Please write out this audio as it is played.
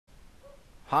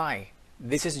Hi,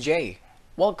 this is Jay.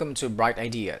 Welcome to Bright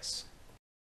Ideas.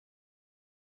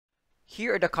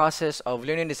 Here are the causes of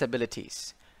learning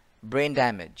disabilities: brain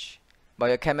damage,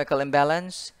 biochemical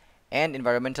imbalance, and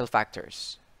environmental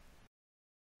factors.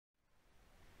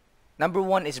 Number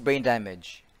 1 is brain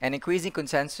damage. An increasing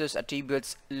consensus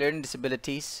attributes learning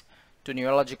disabilities to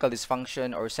neurological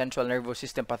dysfunction or central nervous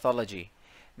system pathology.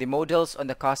 The models on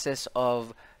the causes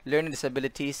of learning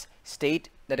disabilities state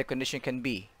that the condition can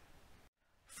be: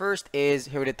 first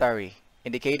is hereditary,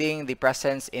 indicating the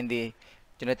presence in the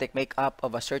genetic makeup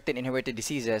of a certain inherited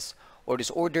diseases or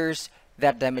disorders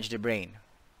that damage the brain.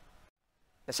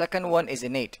 The second one is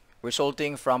innate,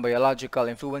 resulting from biological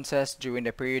influences during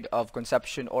the period of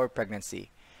conception or pregnancy.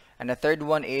 And the third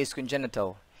one is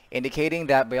congenital, indicating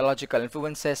that biological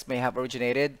influences may have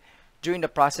originated during the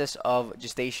process of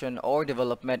gestation or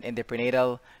development in the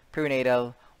prenatal,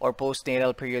 perinatal, or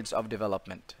postnatal periods of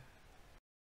development.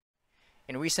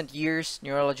 In recent years,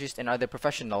 neurologists and other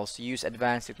professionals use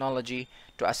advanced technology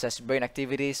to assess brain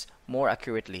activities more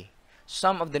accurately.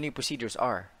 Some of the new procedures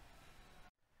are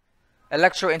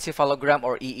electroencephalogram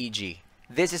or EEG.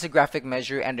 This is a graphic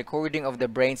measure and recording of the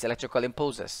brain's electrical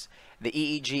impulses. The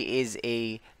EEG is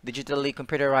a digitally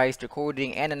computerized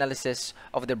recording and analysis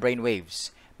of the brain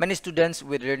waves. Many students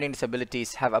with learning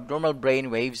disabilities have abnormal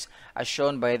brain waves as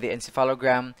shown by the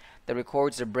encephalogram that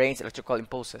records the brain's electrical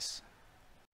impulses.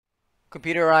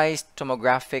 Computerized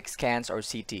tomographic scans or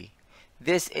CT.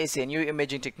 This is a new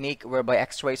imaging technique whereby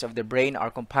X-rays of the brain are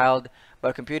compiled by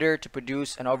a computer to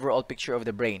produce an overall picture of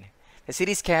the brain. The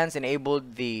CT scans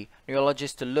enabled the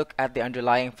neurologist to look at the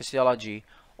underlying physiology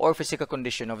or physical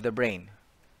condition of the brain.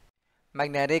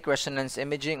 Magnetic resonance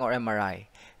imaging or MRI.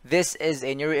 This is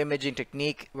a neuroimaging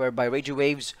technique whereby radio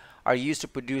waves are used to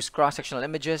produce cross-sectional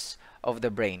images of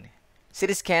the brain.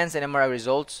 CT scans and MRI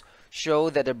results show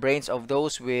that the brains of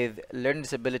those with learning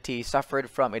disability suffered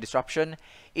from a disruption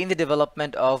in the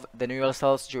development of the neural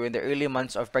cells during the early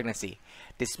months of pregnancy.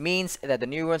 This means that the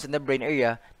neurons in the brain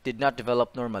area did not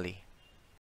develop normally.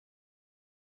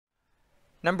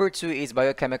 Number 2 is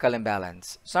biochemical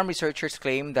imbalance. Some researchers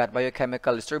claim that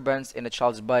biochemical disturbance in a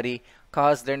child's body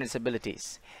cause learning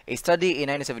disabilities. A study in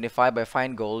 1975 by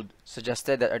Feingold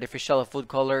suggested that artificial food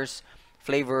colors,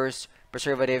 flavors,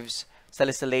 preservatives,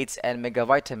 salicylates, and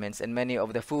megavitamins in many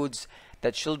of the foods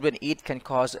that children eat can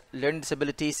cause learning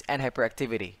disabilities and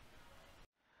hyperactivity.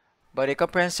 But a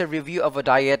comprehensive review of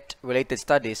diet-related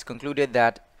studies concluded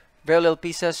that very little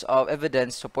pieces of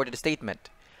evidence supported the statement.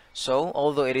 So,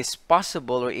 although it is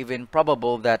possible or even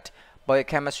probable that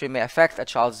biochemistry may affect a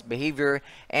child's behavior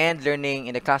and learning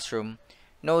in the classroom,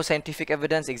 no scientific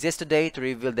evidence exists today to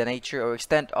reveal the nature or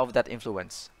extent of that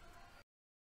influence.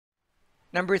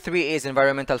 Number 3 is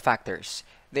environmental factors.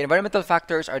 The environmental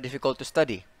factors are difficult to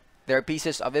study. There are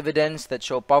pieces of evidence that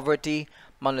show poverty,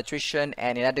 malnutrition,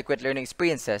 and inadequate learning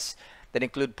experiences that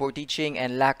include poor teaching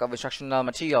and lack of instructional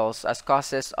materials as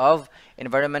causes of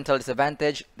environmental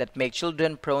disadvantage that make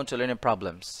children prone to learning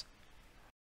problems.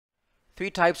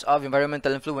 3 types of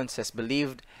environmental influences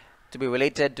believed to be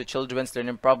related to children's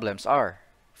learning problems are: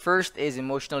 first is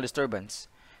emotional disturbance.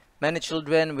 Many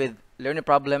children with learning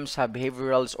problems have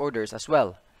behavioral disorders as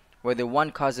well. Whether one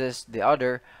causes the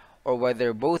other or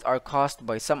whether both are caused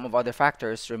by some of other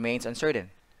factors remains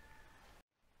uncertain.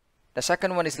 The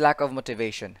second one is lack of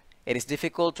motivation. It is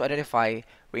difficult to identify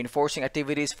reinforcing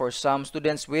activities for some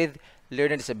students with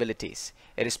learning disabilities.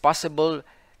 It is possible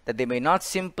that they may not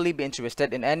simply be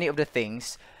interested in any of the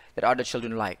things that other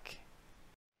children like.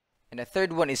 And the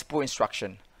third one is poor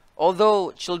instruction.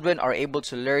 Although children are able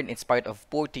to learn in spite of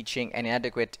poor teaching and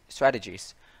inadequate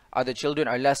strategies, other children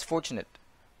are less fortunate.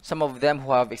 Some of them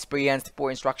who have experienced poor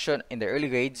instruction in the early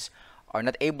grades are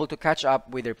not able to catch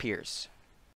up with their peers.